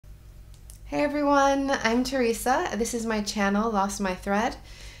Hey everyone, I'm Teresa. This is my channel, Lost My Thread.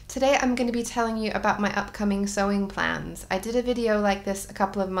 Today I'm going to be telling you about my upcoming sewing plans. I did a video like this a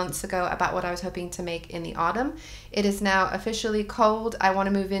couple of months ago about what I was hoping to make in the autumn. It is now officially cold. I want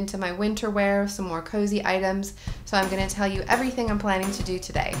to move into my winter wear, some more cozy items, so I'm going to tell you everything I'm planning to do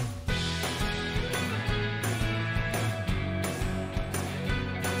today.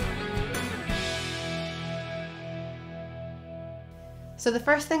 So the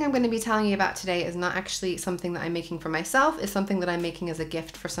first thing I'm going to be telling you about today is not actually something that I'm making for myself, it's something that I'm making as a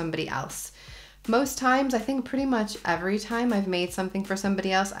gift for somebody else. Most times, I think pretty much every time I've made something for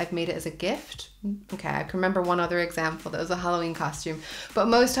somebody else, I've made it as a gift. Okay, I can remember one other example that was a Halloween costume, but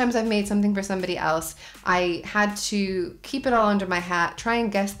most times I've made something for somebody else. I had to keep it all under my hat, try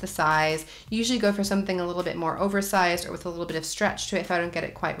and guess the size, usually go for something a little bit more oversized or with a little bit of stretch to it if I don't get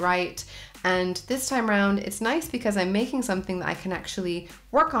it quite right. And this time around, it's nice because I'm making something that I can actually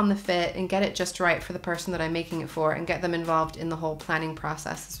work on the fit and get it just right for the person that I'm making it for and get them involved in the whole planning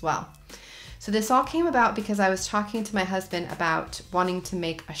process as well. So this all came about because I was talking to my husband about wanting to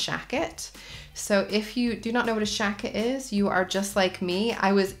make a shacket. So if you do not know what a shacket is, you are just like me.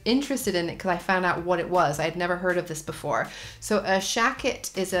 I was interested in it because I found out what it was. I had never heard of this before. So a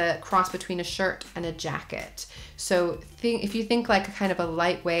shacket is a cross between a shirt and a jacket. So if you think like a kind of a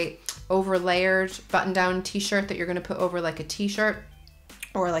lightweight, over-layered button-down t-shirt that you're going to put over like a t-shirt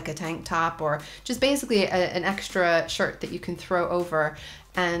or like a tank top, or just basically an extra shirt that you can throw over.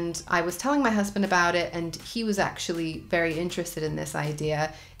 And I was telling my husband about it, and he was actually very interested in this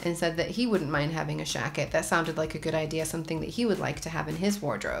idea and said that he wouldn't mind having a shacket. That sounded like a good idea, something that he would like to have in his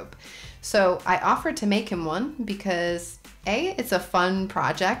wardrobe. So I offered to make him one because A, it's a fun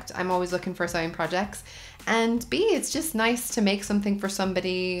project. I'm always looking for sewing projects. And B, it's just nice to make something for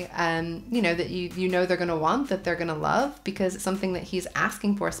somebody, you know, that you know they're going to want, that they're going to love, because it's something that he's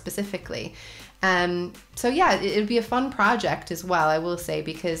asking for specifically. So yeah, it'd be a fun project as well, I will say,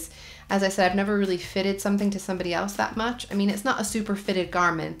 because as I said, I've never really fitted something to somebody else that much. I mean, it's not a super fitted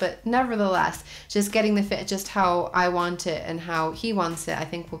garment, but nevertheless, just getting the fit just how I want it and how he wants it, I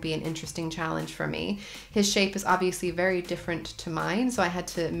think will be an interesting challenge for me. His shape is obviously very different to mine, so I had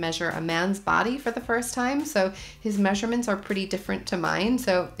to measure a man's body for the first time. So his measurements are pretty different to mine.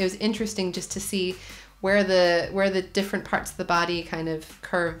 So it was interesting just to see where the different parts of the body kind of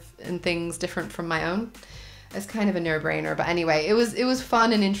curve and things different from my own. It's kind of a no-brainer, but anyway, it was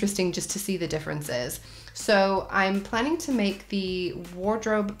fun and interesting just to see the differences. So I'm planning to make the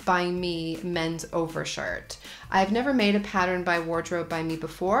Wardrobe by Me men's overshirt. I've never made a pattern by Wardrobe by Me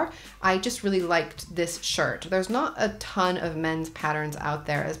before. I just really liked this shirt. There's not a ton of men's patterns out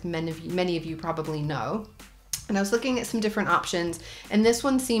there, as many of you probably know. And I was looking at some different options, and this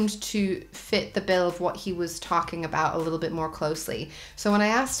one seemed to fit the bill of what he was talking about a little bit more closely. So when I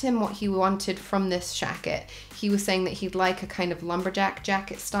asked him what he wanted from this shacket, he was saying that he'd like a kind of lumberjack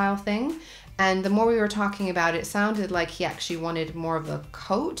jacket style thing. And the more we were talking about it, it sounded like he actually wanted more of a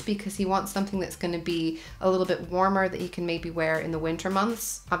coat, because he wants something that's going to be a little bit warmer that he can maybe wear in the winter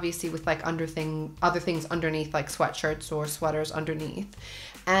months, obviously with like other things underneath, like sweatshirts or sweaters underneath.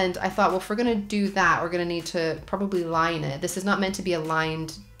 And I thought, well, if we're going to do that, we're going to need to probably line it. This is not meant to be a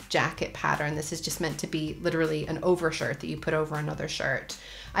lined jacket pattern. This is just meant to be literally an overshirt that you put over another shirt.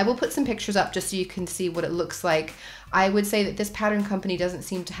 I will put some pictures up just so you can see what it looks like. I would say that this pattern company doesn't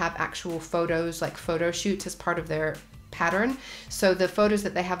seem to have actual photos, like photo shoots, as part of their pattern. So the photos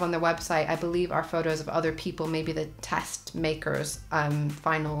that they have on their website, I believe, are photos of other people, maybe the test makers'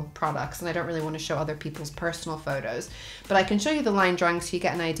 final products. And I don't really want to show other people's personal photos, but I can show you the line drawing so you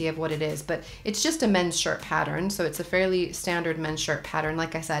get an idea of what it is. But it's just a men's shirt pattern, so it's a fairly standard men's shirt pattern.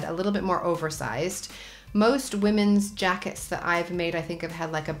 Like I said, a little bit more oversized. Most women's jackets that I've made, I think, have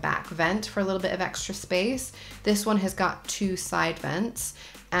had like a back vent for a little bit of extra space. This one has got two side vents,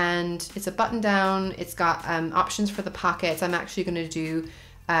 and it's a button down. It's got options for the pockets. I'm actually going to do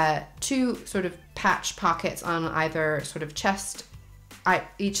two sort of patch pockets on either sort of chest,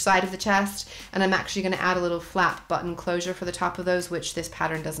 each side of the chest, and I'm actually going to add a little flap button closure for the top of those, which this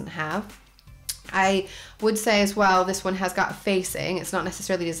pattern doesn't have. I would say as well, this one has got facing. It's not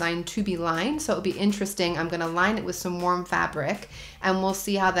necessarily designed to be lined, so it'll be interesting. I'm going to line it with some warm fabric, and we'll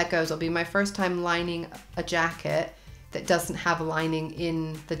see how that goes. It'll be my first time lining a jacket that doesn't have a lining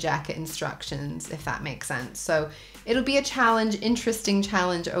in the jacket instructions, if that makes sense. So it'll be a challenge, interesting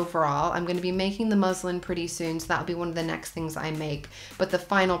challenge overall. I'm going to be making the muslin pretty soon, so that'll be one of the next things I make. But the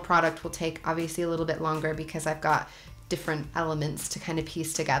final product will take obviously a little bit longer because I've got different elements to kind of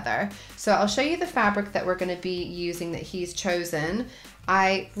piece together. So I'll show you the fabric that we're going to be using that he's chosen.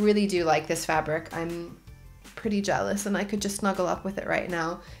 I really do like this fabric. I'm pretty jealous and I could just snuggle up with it right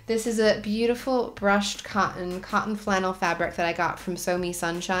now. This is a beautiful brushed cotton flannel fabric that I got from Sew Me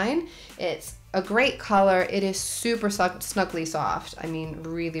Sunshine. It's a great color. It is super snuggly soft. I mean,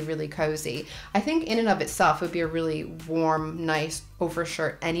 really, really cozy. I think in and of itself would be a really warm, nice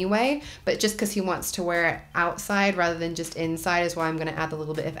overshirt anyway, but just because he wants to wear it outside rather than just inside is why I'm going to add a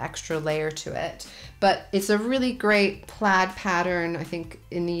little bit of extra layer to it. But it's a really great plaid pattern. I think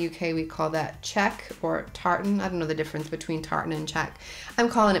in the UK we call that check or tartan. I don't know the difference between tartan and check. I'm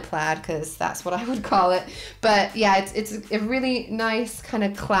calling it plaid because that's what I would call it. But yeah, it's a really nice kind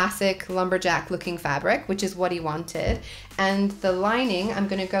of classic lumberjack looking fabric, which is what he wanted. And the lining, I'm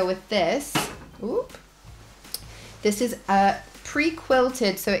going to go with this. Oop. This is a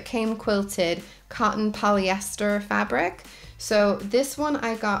pre-quilted, so it came quilted cotton polyester fabric. So this one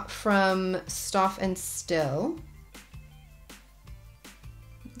I got from Stoff and Stil.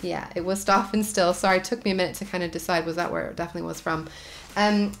 Yeah, it was Stoff and Stil. Sorry, it took me a minute to kind of decide was that where it definitely was from.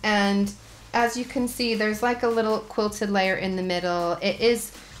 And as you can see, there's like a little quilted layer in the middle. It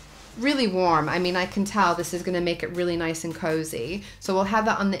is really warm. I mean, I can tell this is going to make it really nice and cozy. So we'll have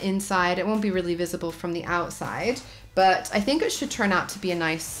that on the inside. It won't be really visible from the outside, but I think it should turn out to be a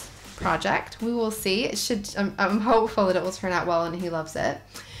nice project. We will see. It should. I'm hopeful that it will turn out well and he loves it.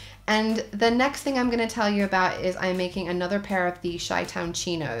 And the next thing I'm going to tell you about is I'm making another pair of the Chi-Town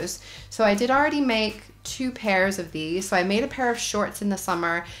chinos. So I did already make 2 pairs of these. So I made a pair of shorts in the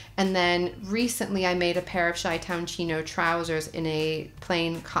summer, and then recently I made a pair of Chi-Town chino trousers in a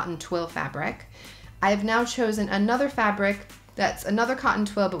plain cotton twill fabric. I've now chosen another fabric that's another cotton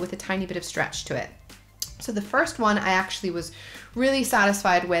twill but with a tiny bit of stretch to it. So the first one I actually was really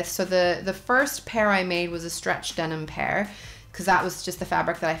satisfied with. So the first pair I made was a stretch denim pair because that was just the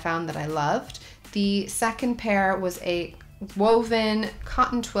fabric that I found that I loved. The second pair was a woven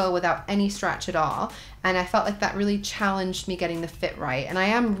cotton twill without any stretch at all, and I felt like that really challenged me getting the fit right, and I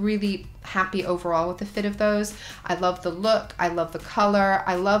am really happy overall with the fit of those. I love the look, I love the color,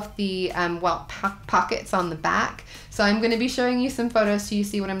 I love the pockets on the back. So I'm going to be showing you some photos so you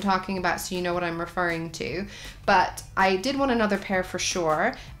see what I'm talking about, so you know what I'm referring to. But I did want another pair for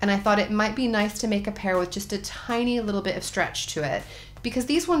sure, and I thought it might be nice to make a pair with just a tiny little bit of stretch to it, because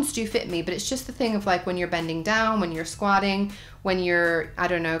these ones do fit me, but it's just the thing of like when you're bending down, when you're squatting, when you're, I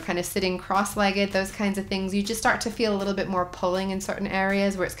don't know, kind of sitting cross-legged, those kinds of things, you just start to feel a little bit more pulling in certain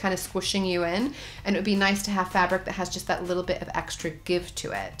areas where it's kind of squishing you in, and it would be nice to have fabric that has just that little bit of extra give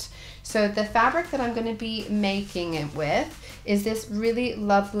to it. So the fabric that I'm going to be making it with is this really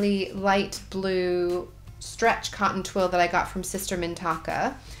lovely light blue stretch cotton twill that I got from Sister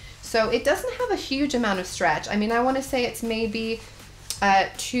Mintaka. So it doesn't have a huge amount of stretch. I mean, I want to say it's maybe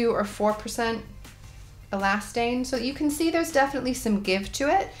 2 or 4% elastane. So you can see there's definitely some give to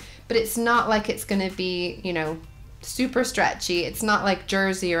it, but it's not like it's going to be, you know, super stretchy. It's not like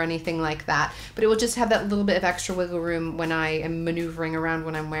jersey or anything like that, but it will just have that little bit of extra wiggle room when I am maneuvering around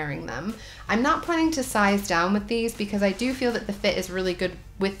when I'm wearing them. I'm not planning to size down with these because I do feel that the fit is really good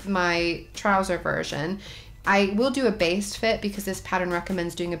with my trouser version. I will do a based fit because this pattern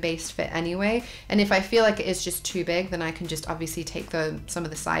recommends doing a based fit anyway, and if I feel like it is just too big, then I can just obviously take some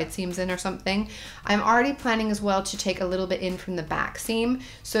of the side seams in or something. I'm already planning as well to take a little bit in from the back seam.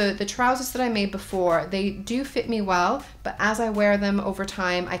 So the trousers that I made before, they do fit me well, but as I wear them over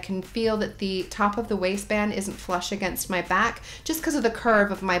time, I can feel that the top of the waistband isn't flush against my back just because of the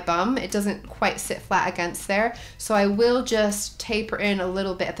curve of my bum. It doesn't quite sit flat against there, so I will just taper in a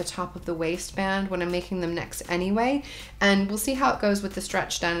little bit at the top of the waistband when I'm making them next anyway, and we'll see how it goes with the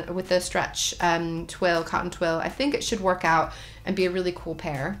stretch twill, cotton twill. I think it should work out and be a really cool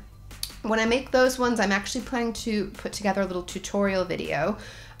pair. When I make those ones, I'm actually planning to put together a little tutorial video.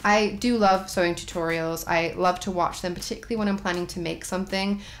 I do love sewing tutorials. I love to watch them, particularly when I'm planning to make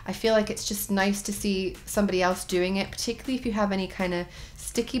something. I feel like it's just nice to see somebody else doing it, particularly if you have any kind of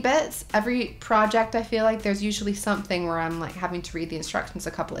sticky bits. Every project, I feel like there's usually something where I'm like having to read the instructions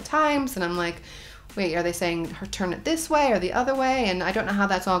a couple of times and I'm like, wait, are they saying turn it this way or the other way? And I don't know how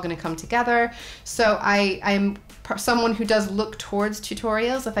that's all going to come together. So I'm someone who does look towards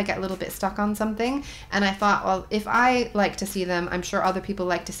tutorials if I get a little bit stuck on something. And I thought, well, if I like to see them, I'm sure other people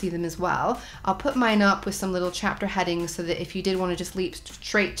like to see them as well. I'll put mine up with some little chapter headings so that if you did want to just leap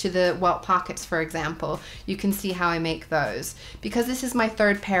straight to the welt pockets, for example, you can see how I make those. Because this is my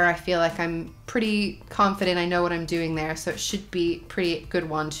third pair, I feel like I'm pretty confident I know what I'm doing there, so it should be a pretty good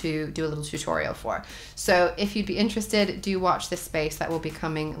one to do a little tutorial for. So if you'd be interested, do watch this space. That will be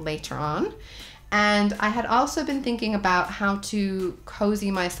coming later on. And I had also been thinking about how to cozy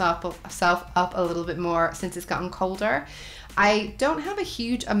myself up a little bit more since it's gotten colder. I don't have a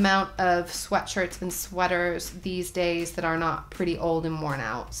huge amount of sweatshirts and sweaters these days that are not pretty old and worn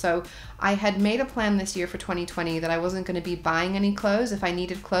out. So I had made a plan this year for 2020 that I wasn't going to be buying any clothes. If I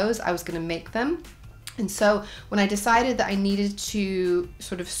needed clothes, I was going to make them. And so when I decided that I needed to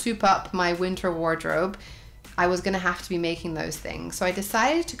sort of soup up my winter wardrobe, I was going to have to be making those things. So I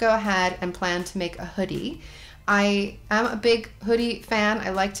decided to go ahead and plan to make a hoodie. I am a big hoodie fan.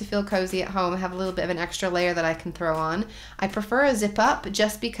 I like to feel cozy at home, have a little bit of an extra layer that I can throw on. I prefer a zip up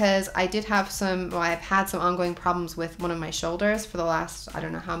just because I did have I've had some ongoing problems with one of my shoulders for the last, I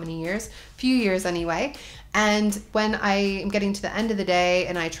don't know how many years, few years anyway. And when I am getting to the end of the day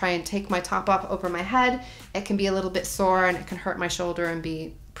and I try and take my top up over my head, it can be a little bit sore and it can hurt my shoulder and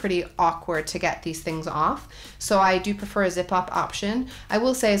be pretty awkward to get these things off. So I do prefer a zip up option. I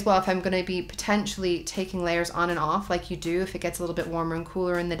will say as well, if I'm going to be potentially taking layers on and off like you do if it gets a little bit warmer and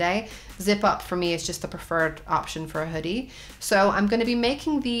cooler in the day, zip up for me is just the preferred option for a hoodie. So I'm going to be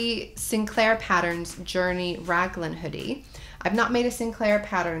making the Sinclair Patterns Journey Raglan hoodie. I've not made a Sinclair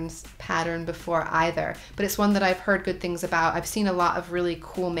pattern before either, but it's one that I've heard good things about. I've seen a lot of really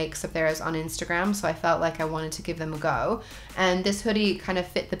cool makes of theirs on Instagram, so I felt like I wanted to give them a go. And this hoodie kind of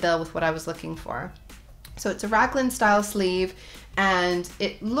fit the bill with what I was looking for. So it's a raglan style sleeve, and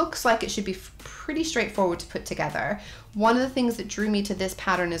it looks like it should be pretty straightforward to put together. One of the things that drew me to this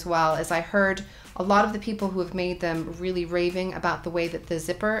pattern as well is I heard a lot of the people who have made them really raving about the way that the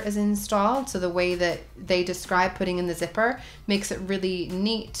zipper is installed. So the way that they describe putting in the zipper makes it really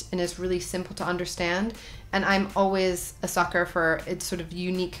neat and is really simple to understand. And I'm always a sucker for its sort of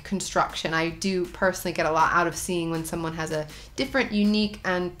unique construction. I do personally get a lot out of seeing when someone has a different, unique,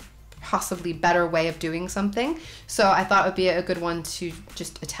 and possibly better way of doing something. So I thought it would be a good one to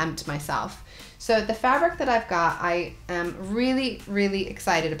just attempt myself. So the fabric that I've got, I am really, really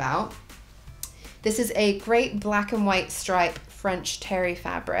excited about. This is a great black and white stripe French terry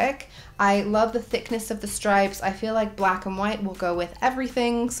fabric. I love the thickness of the stripes. I feel like black and white will go with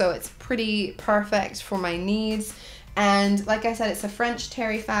everything, so it's pretty perfect for my needs. And like I said, it's a French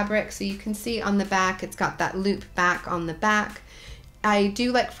terry fabric, so you can see on the back, it's got that loop back on the back. I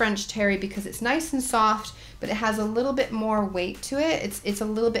do like French terry because it's nice and soft, but it has a little bit more weight to it. It's a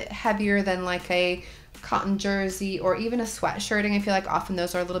little bit heavier than like a cotton jersey or even a sweatshirting. I feel like often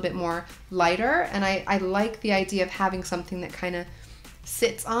those are a little bit more lighter, and I like the idea of having something that kind of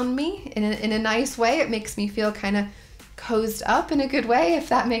sits on me in a nice way. It makes me feel kind of cozied up in a good way, if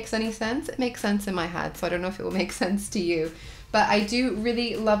that makes any sense. It makes sense in my head, so I don't know if it will make sense to you. But I do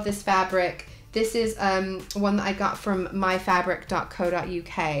really love this fabric. This is one that I got from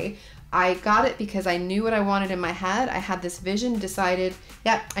myfabric.co.uk. I got it because I knew what I wanted in my head. I had this vision, decided,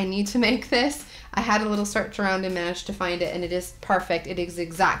 yep, I need to make this. I had a little search around and managed to find it, and it is perfect. It is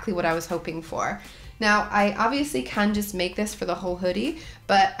exactly what I was hoping for. Now, I obviously can just make this for the whole hoodie,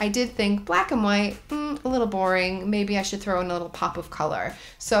 but I did think black and white, a little boring. Maybe I should throw in a little pop of color.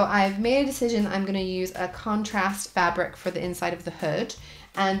 So I've made a decision. I'm going to use a contrast fabric for the inside of the hood.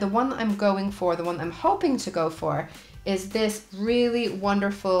 And the one that I'm going for, the one I'm hoping to go for, is this really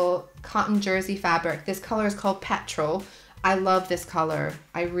wonderful cotton jersey fabric. This color is called Petrol. I love this color.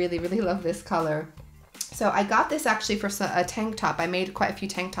 I really, really love this color. So I got this actually for a tank top. I made quite a few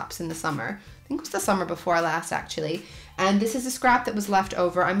tank tops in the summer. I think it was the summer before last actually. And this is a scrap that was left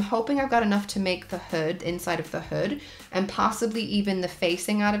over. I'm hoping I've got enough to make the hood, inside of the hood, and possibly even the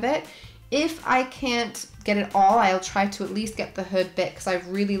facing out of it. If I can't get it all, I'll try to at least get the hood bit because I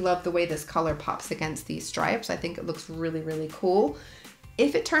really love the way this color pops against these stripes. I think it looks really, really cool.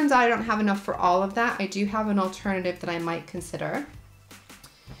 If it turns out I don't have enough for all of that, I do have an alternative that I might consider.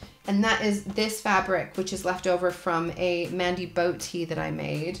 And that is this fabric, which is left over from a Mandy boat tee that I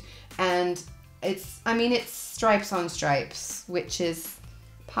made. And it's stripes on stripes, which is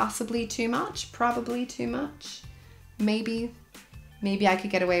possibly too much, probably too much. Maybe I could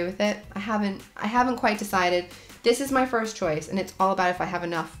get away with it. I haven't quite decided. This is my first choice, and it's all about if I have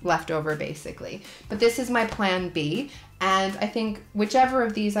enough left over, basically. But this is my plan B, and I think whichever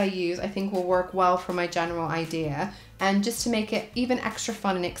of these I use, I think will work well for my general idea. And just to make it even extra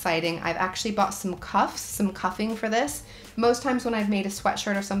fun and exciting, I've actually bought some cuffs, some cuffing for this. Most times when I've made a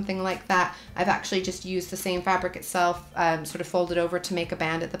sweatshirt or something like that, I've actually just used the same fabric itself, sort of folded over to make a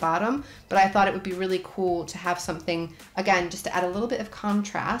band at the bottom. But I thought it would be really cool to have something, again, just to add a little bit of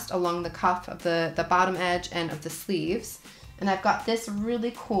contrast along the cuff of the bottom edge and of the sleeves. And I've got this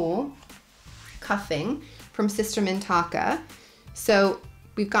really cool cuffing from Sister Mintaka. So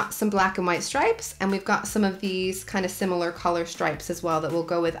we've got some black and white stripes, and we've got some of these kind of similar color stripes as well that will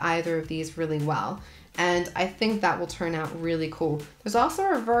go with either of these really well. And I think that will turn out really cool. There's also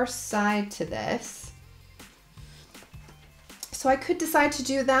a reverse side to this. So I could decide to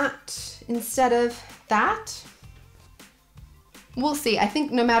do that instead of that. We'll see. I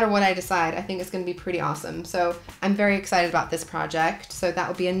think no matter what I decide, I think it's going to be pretty awesome. So I'm very excited about this project. So that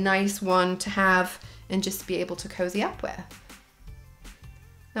will be a nice one to have and just be able to cozy up with.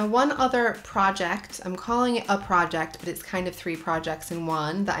 Now, one other project, I'm calling it a project, but it's kind of 3 projects in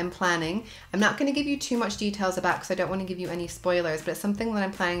one that I'm planning. I'm not going to give you too much details about because I don't want to give you any spoilers, but it's something that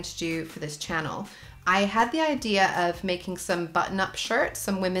I'm planning to do for this channel. I had the idea of making some button-up shirts,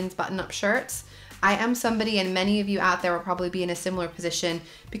 some women's button-up shirts. I am somebody, and many of you out there will probably be in a similar position.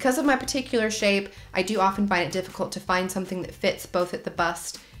 Because of my particular shape, I do often find it difficult to find something that fits both at the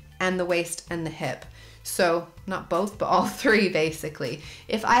bust and the waist and the hip. So not both, but all 3 basically.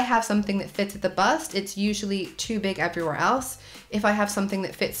 If I have something that fits at the bust, it's usually too big everywhere else. If I have something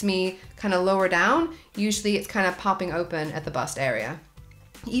that fits me kind of lower down, usually it's kind of popping open at the bust area.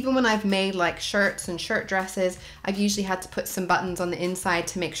 Even when I've made like shirts and shirt dresses, I've usually had to put some buttons on the inside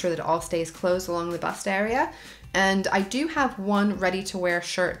to make sure that it all stays closed along the bust area. And I do have one ready to wear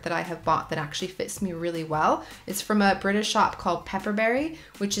shirt that I have bought that actually fits me really well. It's from a British shop called Pepperberry,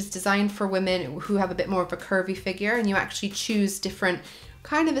 which is designed for women who have a bit more of a curvy figure, and you actually choose different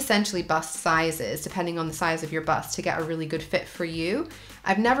kind of essentially bust sizes depending on the size of your bust to get a really good fit for you.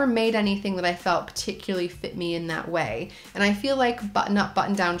 I've never made anything that I felt particularly fit me in that way, and I feel like button-up,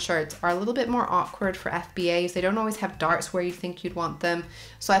 button-down shirts are a little bit more awkward for FBAs. They don't always have darts where you think you'd want them,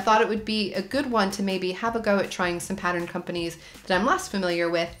 so I thought it would be a good one to maybe have a go at trying some pattern companies that I'm less familiar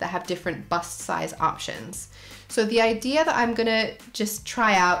with that have different bust size options. So the idea that I'm gonna just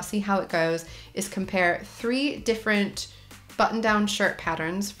try out, see how it goes, is compare 3 different button-down shirt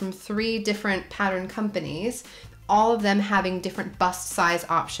patterns from 3 different pattern companies, all of them having different bust size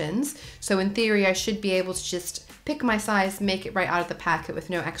options. So in theory, I should be able to just pick my size, make it right out of the packet with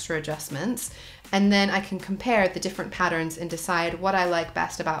no extra adjustments. And then I can compare the different patterns and decide what I like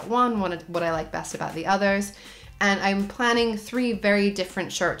best about one, what I like best about the others. And I'm planning 3 very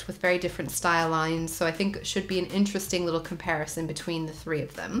different shirts with very different style lines. So I think it should be an interesting little comparison between the 3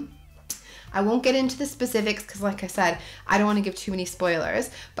 of them. I won't get into the specifics because, like I said, I don't want to give too many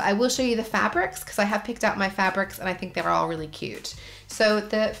spoilers, but I will show you the fabrics because I have picked out my fabrics and I think they're all really cute. So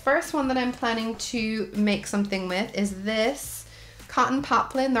the first one that I'm planning to make something with is this cotton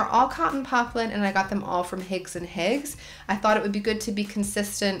poplin. They're all cotton poplin and I got them all from Higgs and Higgs. I thought it would be good to be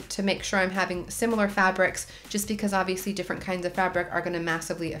consistent to make sure I'm having similar fabrics, just because obviously different kinds of fabric are going to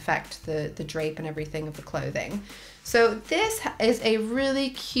massively affect the drape and everything of the clothing. So this is a really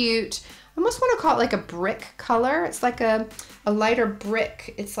cute, I almost want to call it like a brick color. It's like a lighter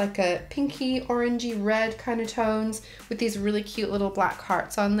brick. It's like a pinky, orangey, red kind of tones with these really cute little black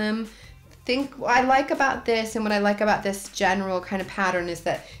hearts on them. What I like about this and what I like about this general kind of pattern is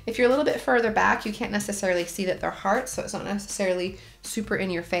that if you're a little bit further back, you can't necessarily see that they're hearts, so it's not necessarily super in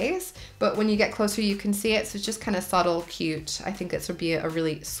your face, but when you get closer you can see it, so it's just kind of subtle, cute. I think this would be a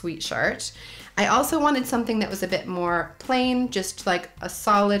really sweet shirt. I also wanted something that was a bit more plain, just like a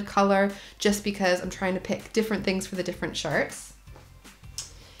solid color, just because I'm trying to pick different things for the different shirts.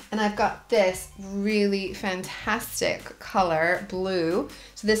 And I've got this really fantastic color, blue.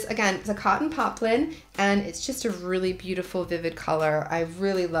 So this, again, is a cotton poplin, and it's just a really beautiful, vivid color. I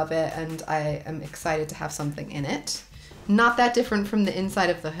really love it, and I am excited to have something in it. Not that different from the inside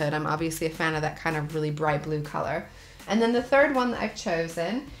of the hood. I'm obviously a fan of that kind of really bright blue color. And then the third one that I've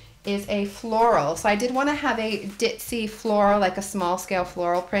chosen is a floral. So I did want to have a ditzy floral, like a small scale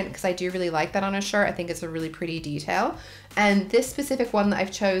floral print, because I do really like that on a shirt. I think it's a really pretty detail. And this specific one that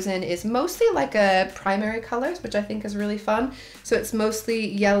I've chosen is mostly like a primary colors, which I think is really fun. So it's mostly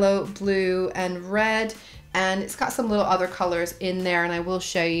yellow, blue, and red, and it's got some little other colors in there, and I will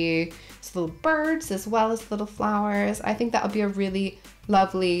show you some little birds as well as little flowers. I think that would be a really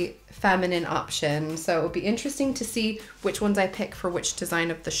lovely feminine option. So it will be interesting to see which ones I pick for which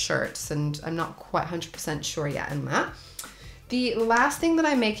design of the shirts, and I'm not quite 100% sure yet in that. The last thing that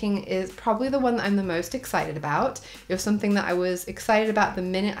I'm making is probably the one that I'm the most excited about. It was something that I was excited about the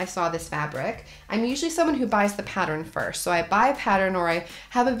minute I saw this fabric. I'm usually someone who buys the pattern first. So I buy a pattern, or I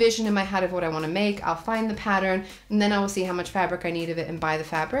have a vision in my head of what I want to make. I'll find the pattern, and then I will see how much fabric I need of it and buy the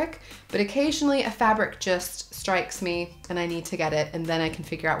fabric. But occasionally a fabric just strikes me and I need to get it, and then I can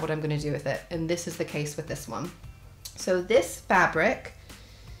figure out what I'm going to do with it. And this is the case with this one. So this fabric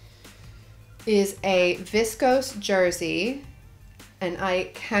is a viscose jersey, and I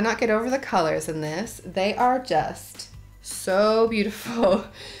cannot get over the colors in this. They are just so beautiful.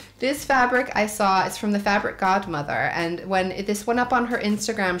 This fabric I saw, it's from the Fabric Godmother, and when this went up on her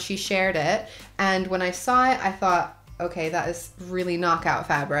Instagram, she shared it, and when I saw it, I thought, okay, that is really knockout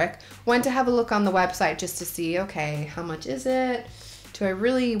fabric. Went to have a look on the website just to see, okay, how much is it? Do I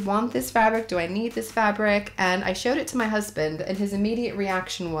really want this fabric? Do I need this fabric? And I showed it to my husband, and his immediate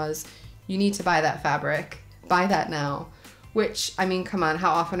reaction was, you need to buy that fabric. Buy that now. Which, I mean, come on,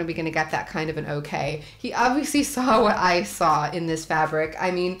 how often are we gonna get that kind of an okay? He obviously saw what I saw in this fabric.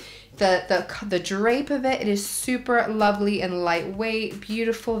 I mean, the drape of it is super lovely and lightweight,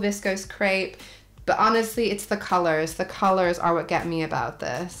 beautiful viscose crepe. But honestly, it's the colors. The colors are what get me about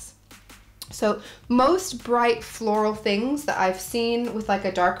this. So most bright floral things that I've seen with like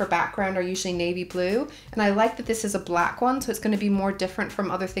a darker background are usually navy blue. And I like that this is a black one, so it's going to be more different from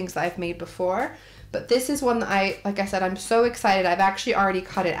other things that I've made before. But this is one that like I said, I'm so excited. I've actually already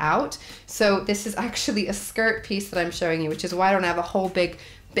cut it out. So this is actually a skirt piece that I'm showing you, which is why I don't have a whole big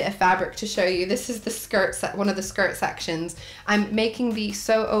bit of fabric to show you. This is the skirt set, one of the skirt sections. I'm making the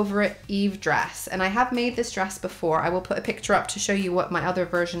Sew Over It Eve dress, and I have made this dress before. I will put a picture up to show you what my other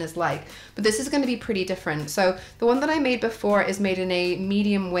version is like, but this is going to be pretty different. So the one that I made before is made in a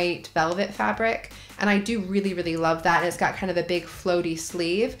medium weight velvet fabric, and I do really love that. And it's got kind of a big floaty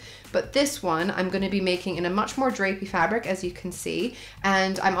sleeve. But this one I'm going to be making in a much more drapey fabric, as you can see,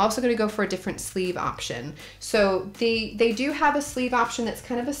 and I'm also going to go for a different sleeve option. So they do have a sleeve option that's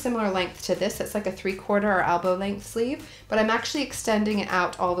kind of a similar length to this. It's like a 3/4 or elbow length sleeve, but I'm actually extending it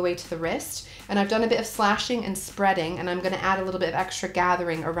out all the way to the wrist, and I've done a bit of slashing and spreading, and I'm going to add a little bit of extra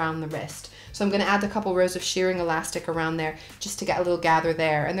gathering around the wrist. So I'm going to add a couple rows of shearing elastic around there just to get a little gather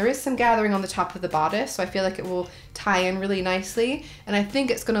there. And there is some gathering on the top of the bodice, so I feel like it will tie in really nicely. And I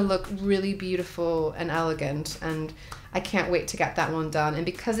think it's going to look really beautiful and elegant, and I can't wait to get that one done. And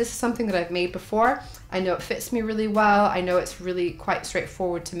because this is something that I've made before, I know it fits me really well. I know it's really quite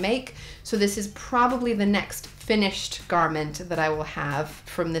straightforward to make. So this is probably the next finished garment that I will have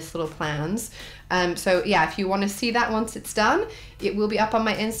from this little plans. So yeah, if you want to see that once it's done, it will be up on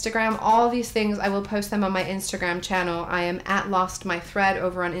my Instagram. All these things, I will post them on my Instagram channel. I am at Lost My Thread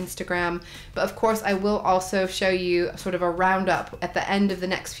over on Instagram. But of course, I will also show you sort of a roundup at the end of the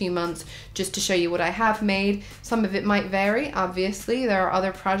next few months, just to show you what I have made. Some of it might vary, obviously. There are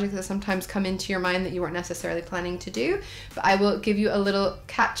other projects that sometimes come into your mind that you weren't necessarily planning to do. But I will give you a little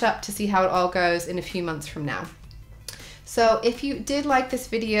catch up to see how it all goes in a few months from now. So if you did like this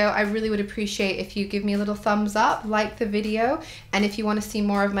video, I really would appreciate if you give me a little thumbs up, like the video, and if you want to see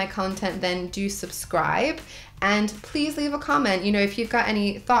more of my content, then do subscribe. And please leave a comment. You know, if you've got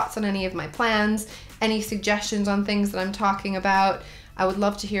any thoughts on any of my plans, any suggestions on things that I'm talking about, I would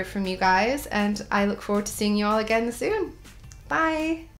love to hear from you guys, and I look forward to seeing you all again soon. Bye!